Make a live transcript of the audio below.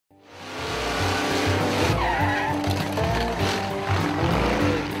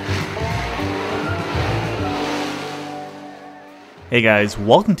Hey guys,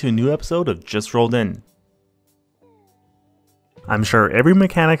 welcome to a new episode of Just Rolled In. I'm sure every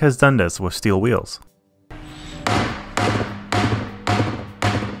mechanic has done this with steel wheels.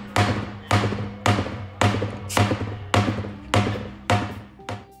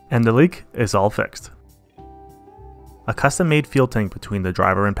 And the leak is all fixed. A custom-made fuel tank between the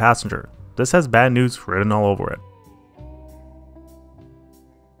driver and passenger. This has bad news written all over it.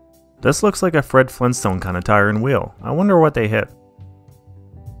 This looks like a Fred Flintstone kind of tire and wheel. I wonder what they hit.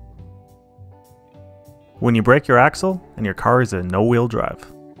 When you break your axle and your car is in no-wheel drive.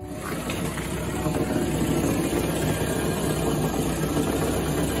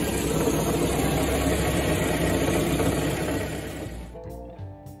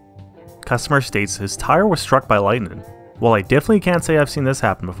 Customer states his tire was struck by lightning. Well, I definitely can't say I've seen this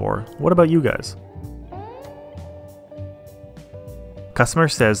happen before. What about you guys? Customer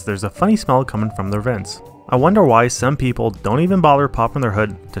says there's a funny smell coming from their vents. I wonder why some people don't even bother popping their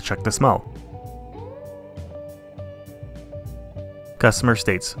hood to check the smell. Customer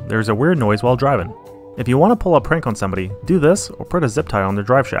states there's a weird noise while driving. If you want to pull a prank on somebody, do this or put a zip tie on their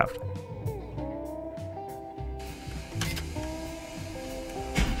drive shaft.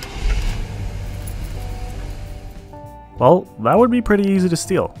 Well, that would be pretty easy to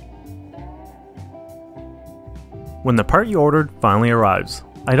steal. When the part you ordered finally arrives.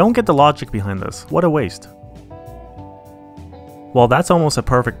 I don't get the logic behind this, what a waste. Well, that's almost a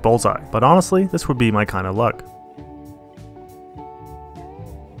perfect bullseye, but honestly, this would be my kind of luck.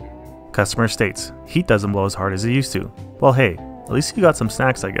 Customer states, heat doesn't blow as hard as it used to. Well hey, at least you got some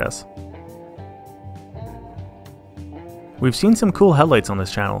snacks I guess. We've seen some cool headlights on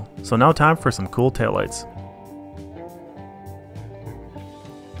this channel, so now time for some cool taillights.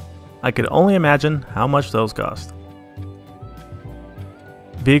 I could only imagine how much those cost.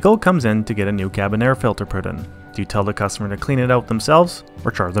 Vehicle comes in to get a new cabin air filter put in. Do you tell the customer to clean it out themselves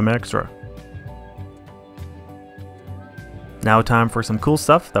or charge them extra? Now time for some cool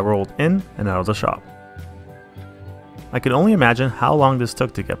stuff that rolled in and out of the shop. I could only imagine how long this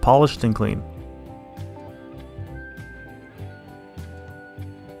took to get polished and clean.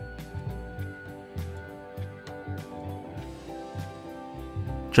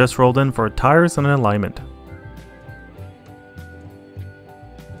 Just rolled in for tires and alignment.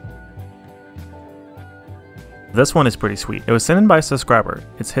 This one is pretty sweet. It was sent in by a subscriber.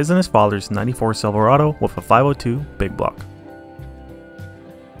 It's his and his father's 94 Silverado with a 502 big block.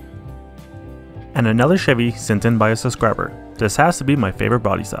 And another Chevy sent in by a subscriber. This has to be my favorite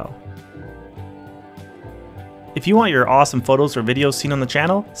body style. If you want your awesome photos or videos seen on the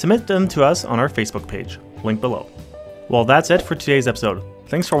channel, submit them to us on our Facebook page, link below. Well, that's it for today's episode.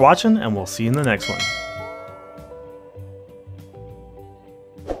 Thanks for watching and we'll see you in the next one.